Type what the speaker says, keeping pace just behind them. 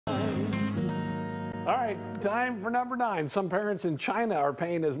All right, time for number 9. Some parents in China are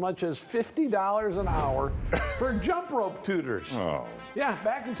paying as much as $50 an hour for jump rope tutors. Oh. Yeah,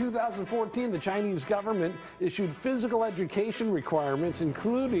 back in 2014, the Chinese government issued physical education requirements,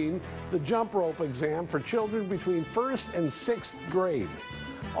 including the jump rope exam for children between 1st and 6th grade.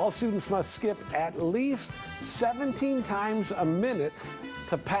 All students must skip at least 17 times a minute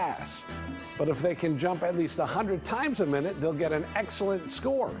to pass. But if they can jump at least 100 times a minute, they'll get an excellent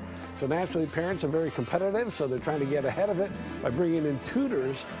score. So naturally, parents are very competitive, so they're trying to get ahead of it by bringing in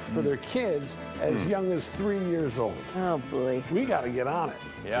tutors for their kids as young as 3 years old. Oh, boy. We got to get on it.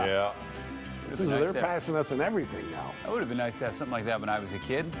 Yeah. They're passing us in everything now. It would have been nice to have something like that when I was a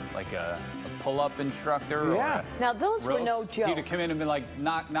kid, like a pull-up instructor. Yeah. Or Now, those were no ropes. joke. You'd have come in and been like,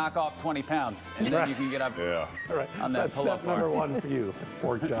 knock off 20 pounds, and then you can get up Yeah. All right, on that that's pull-up step number bar. 1 for you,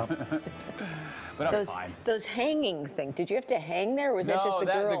 pork chop. But I'm fine. Those hanging things. Did you have to hang there, or was that just the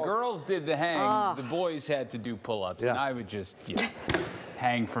girls? The girls did the hang. The boys had to do pull-ups, and I would just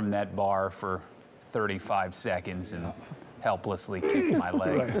hang from that bar for 35 seconds and helplessly kick my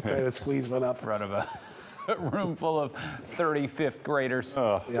legs Try to squeeze one up. in front of a room full of 35th graders.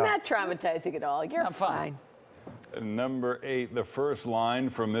 Not traumatizing at all. You're I'm fine. Number 8, the first line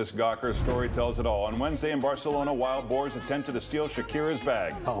from this Gawker story tells it all. On Wednesday in Barcelona, wild boars attempted to steal Shakira's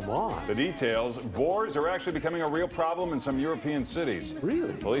bag. Come on. The details, boars are actually becoming a real problem in some European cities.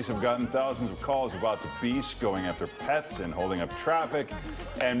 Really? Police have gotten thousands of calls about the beasts going after pets and holding up traffic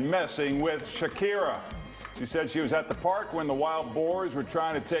and messing with Shakira. She said she was at the park when the wild boars were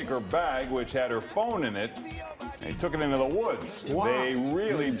trying to take her bag, which had her phone in it. They took it into the woods. Wow. They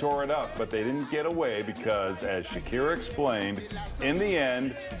really tore it up, but they didn't get away because, as Shakira explained, in the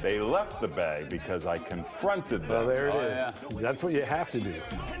end, they left the bag because I confronted them. Well, there it is. yeah. That's what you have to do.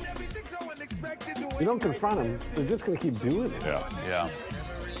 You don't confront them, they're just going to keep doing it. Yeah.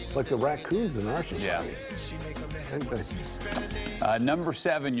 Like the raccoons in our society. Yeah. Same thing. Number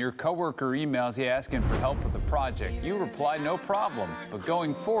 7, your coworker emails you asking for help with a project. You reply, no problem. But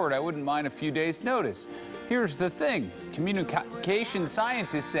going forward, I wouldn't mind a few days' notice. Here's the thing. Communication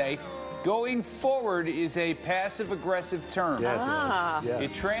scientists say going forward is a passive-aggressive term. Yeah, it does. Yeah.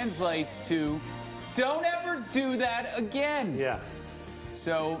 It translates to, don't ever do that again. Yeah.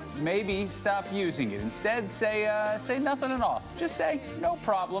 So maybe stop using it. Instead, say nothing at all. Just say, no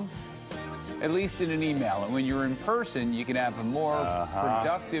problem. At least in an email. And when you're in person, you can have a more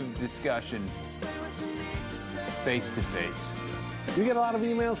productive discussion face to face. You get a lot of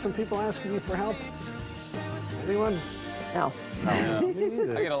emails from people asking you for help? Anyone? No. Me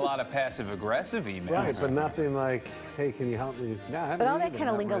neither. I get a lot of passive-aggressive emails. Right, but nothing like, hey, can you help me? No, But all that kind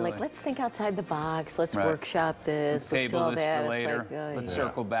of lingo, really. like, let's think outside the box, let's Right. workshop this, let's do Table all this that. for It's later. like, Let's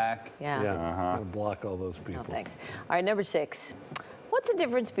circle back. Yeah. Yeah, gotta block all those people. No, thanks. All right, number 6. What's the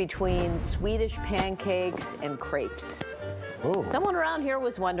difference between Swedish pancakes and crepes? Oh. Someone around here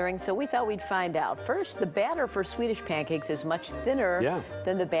was wondering, so we thought we'd find out. First, the batter for Swedish pancakes is much thinner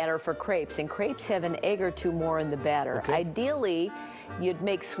than the batter for crepes, and crepes have an egg or two more in the batter. Okay. Ideally, you'd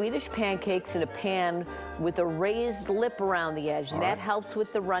make Swedish pancakes in a pan with a raised lip around the edge, and that helps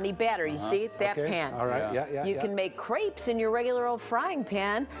with the runny batter. You see it? That Okay. pan. All right, yeah. You can make crepes in your regular old frying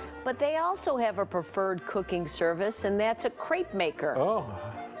pan, but they also have a preferred cooking service, and that's a crepe maker. Oh,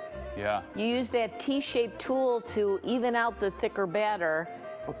 Yeah. You use that T-shaped tool to even out the thicker batter.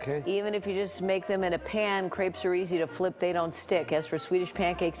 okay. Even if you just make them in a pan, crepes are easy to flip, they don't stick. As for Swedish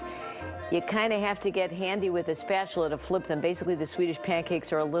pancakes, you kind of have to get handy with a spatula to flip them. Basically, the Swedish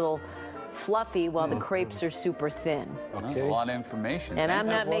pancakes are a little fluffy while the crepes are super thin. That's a lot of information. And I'm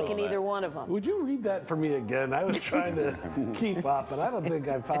Thank not you. making either one of them. Would you read that for me again? I was trying to keep up, and I don't think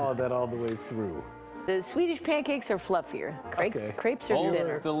I followed that all the way through. The Swedish pancakes are fluffier. Okay. Crepes are Both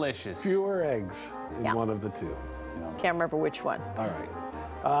thinner. delicious. Fewer eggs in Yeah. one of the two. Can't remember which one. All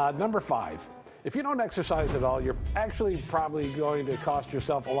right. Number 5. If you don't exercise at all, you're actually probably going to cost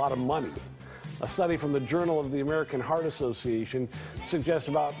yourself a lot of money. A study from the Journal of the American Heart Association suggests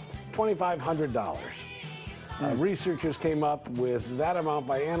about $2,500. Researchers came up with that amount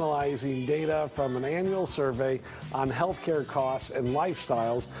by analyzing data from an annual survey on healthcare costs and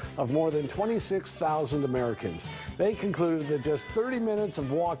lifestyles of more than 26,000 Americans. They concluded that just 30 minutes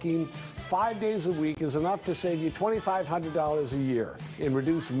of walking 5 days a week is enough to save you $2,500 a year in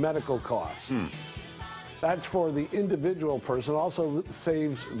reduced medical costs. That's for the individual person. Also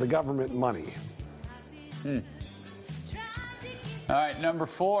saves the government money. All right, number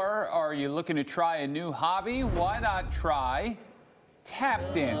 4, are you looking to try a new hobby? Why not try tap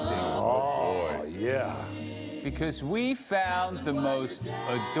dancing? Oh, yeah. because we found the most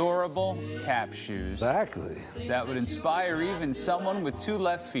adorable tap shoes Exactly. that would inspire even someone with 2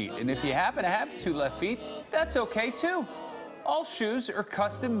 left feet. And if you happen to have 2 left feet, that's okay too. All shoes are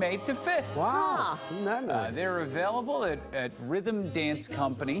custom made to fit. Wow. Isn't that nice? They're available at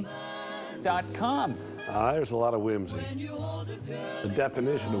rhythmdancecompany.com. There's a lot of whimsy. The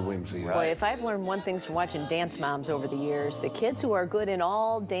definition of whimsy. Boy, if I've learned one thing from watching Dance Moms over the years, the kids who are good in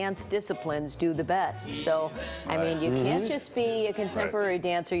all dance disciplines do the best. So, I mean, you can't just be a contemporary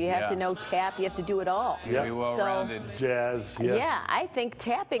dancer. You have to know tap. You have to do it all. Yeah. Be well-rounded. Jazz. Yeah, I think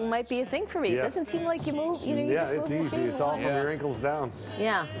tapping might be a thing for me. Yeah. It doesn't seem like you move, you know, you Yeah, just it's move your easy. feet It's all from Yeah. your ankles down.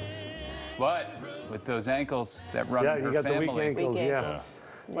 Yeah. But with those ankles that run Yeah, in you her got the family. weak ankles. Weak Yeah. ankles.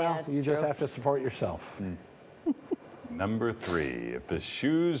 Well, that's you just true. have to support yourself. Number 3, if the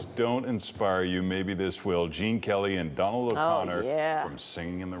shoes don't inspire you, maybe this will. Gene Kelly and Donald O'Connor yeah. from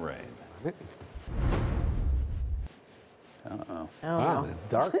Singing in the Rain. Wow, it's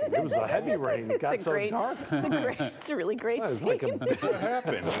dark. It was a heavy rain. It got It's a so great- dark. It's a really great It's scene. like a. What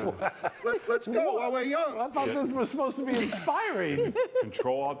happened? Let's go while we're young. I thought this was supposed to be inspiring.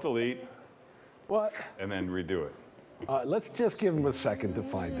 Control-Alt-Delete, What? and then redo it. Let's just give them a second to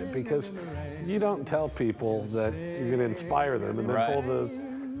find it, because you don't tell people that you're going to inspire them and then Right. pull the.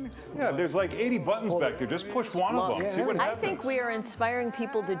 Yeah, there's like 80 buttons back there. Just push one of them. See what I happens. think we are inspiring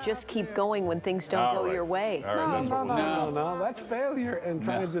people to just keep going when things don't All go right. your way. All right, that's what we'll do. No, that's failure and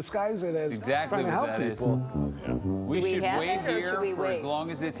trying to disguise it as Exactly trying to what help that is. people. We Do we should have wait it, or here should we for as wait?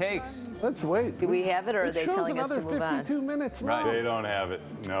 long as it takes. Let's wait. Do we have it, or are It they shows telling us another to move on? 52 minutes. Right. No. They don't have it.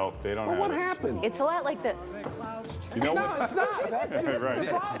 No, they don't Well, have what it. happened? It's a lot like this. You know No, what? it's not. That's just Right. the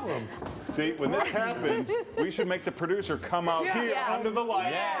problem. See, when this happens, we should make the producer come out here Yeah. under the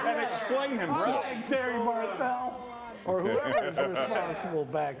lights Yes. and explain himself. Terry Barthel, or whoever is responsible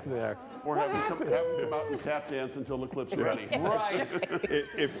back there. Or have them come out and tap dance until the clip's ready. Right.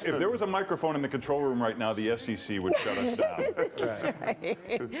 If there was a microphone in the control room right now, the FCC would shut us down.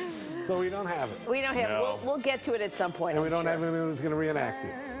 So we don't have it. We don't have. No. We'll get to it at some point. And we I'm don't sure. have anyone who's going to reenact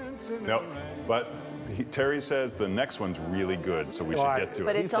it. Nope. But Terry says the next one's really good, so we should get to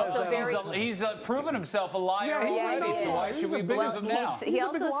But it. it's He says also that very. He's proven himself a liar Yeah, he's already, right. so why He's should a we big believe one. him now? He a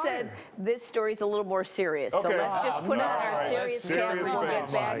also big said liar. this story's a little more serious. So Okay. let's just put on All our right. serious Serious cap and we'll get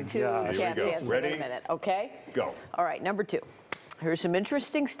face. back My to gosh. tap Here we go. dancing in Ready? a minute. Okay. Go. All right. Number 2. Here's some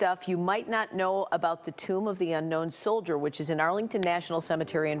interesting stuff you might not know about the Tomb of the Unknown Soldier, which is in Arlington National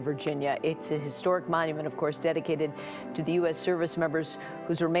Cemetery in Virginia. It's a historic monument, of course, dedicated to the U.S. service members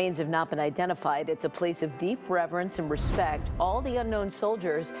whose remains have not been identified. It's a place of deep reverence and respect. All the unknown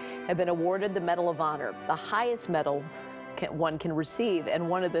soldiers have been awarded the Medal of Honor, the highest medal one can receive. And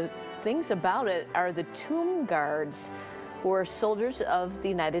one of the things about it are the tomb guards, who are soldiers of the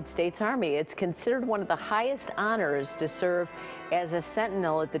United States Army. It's considered one of the highest honors to serve as a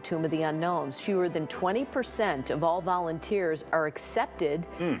sentinel at the Tomb of the Unknowns. Fewer than 20% of all volunteers are accepted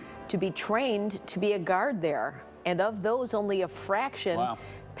to be trained to be a guard there. And of those, only a fraction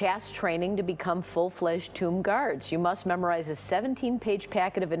pass training to become full-fledged tomb guards. You must memorize a 17-page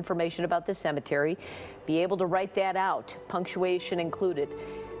packet of information about the cemetery, be able to write that out, punctuation included.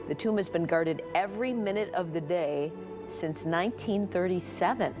 The tomb has been guarded every minute of the day since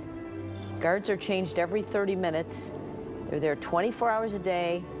 1937. Guards are changed every 30 minutes. They're there 24 hours a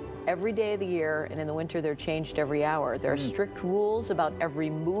day, every day of the year, and in the winter they're changed every hour. There are strict rules about every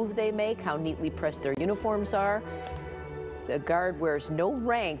move they make, how neatly pressed their uniforms are. The guard wears no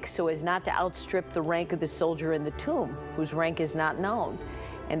rank so as not to outstrip the rank of the soldier in the tomb, whose rank is not known.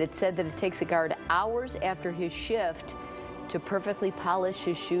 And it's said that it takes a guard hours after his shift to perfectly polish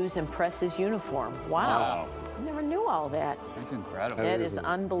his shoes and press his uniform. Wow. I never knew all that. That's incredible. That is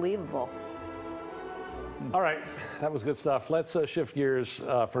unbelievable. All right, that was good stuff. Let's shift gears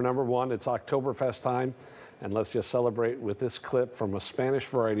for number 1. It's Oktoberfest time, and let's just celebrate with this clip from a Spanish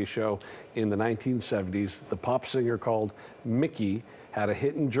variety show in the 1970s. The pop singer called Mickey had a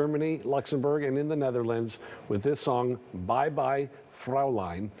hit in Germany, Luxembourg, and in the Netherlands with this song, Bye Bye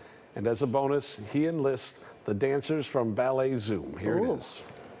Fraulein. And as a bonus, he enlists the dancers from Ballet Zoom. Here it is.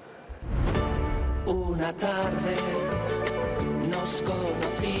 Una tarde nos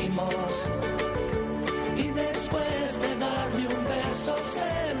conocimos y después de darme un beso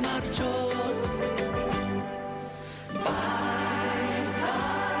se marchó. Bye,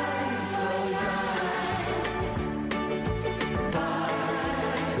 bye, Fräulein.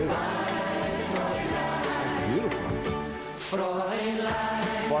 Bye, bye, Fräulein. Beautiful. Fräulein.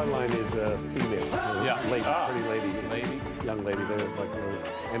 Fraulein is a female, Yeah. lady, pretty lady, young lady. They're like those,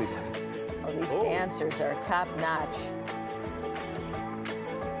 anybody. Oh, these dancers are top notch.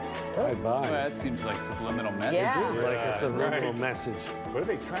 Bye-bye. Well, that seems like subliminal message. Yeah. Like a subliminal right. message. What are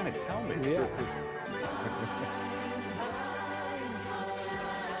they trying to tell me? Yeah.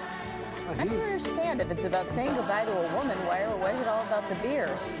 I don't understand. If it's about saying goodbye to a woman, why is it all about the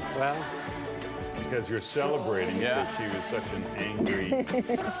beer? Well, Because you're celebrating Yeah. because she was such an angry.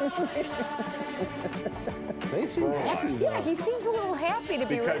 they seem happy. Yeah, he seems a little happy to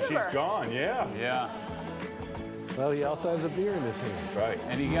be rid Because of she's her. gone, yeah. Yeah. Well, he also has a beer in his hand. Right.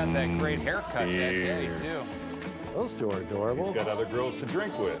 And he got that great haircut that day, too. Those two are adorable. He's got other girls to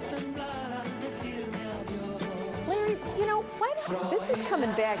drink with. Larry, you know, why don't, this is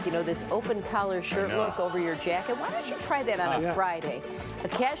coming back, you know, this open collar shirt know. look over your jacket. Why don't you try that on a Yeah. Friday? A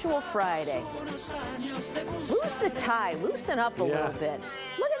casual Friday. Lose the tie, loosen up a Yeah. little bit.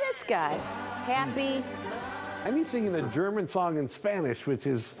 Look at this guy. Happy. And he's singing a German song in Spanish, which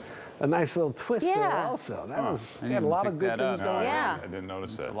is a nice little twist there Yeah. also. That was I he had a didn't lot of pick good that things up. going on. Yeah. I didn't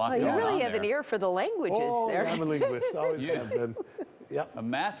notice that. A lot Well, you going really on have an there. ear for the languages Oh, there. I'm a linguist. Always Yeah. have been. Yep. A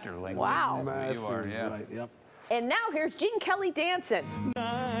master linguist Wow. is what you are, Masters, yeah. right, yep. And now here's Gene Kelly dancing.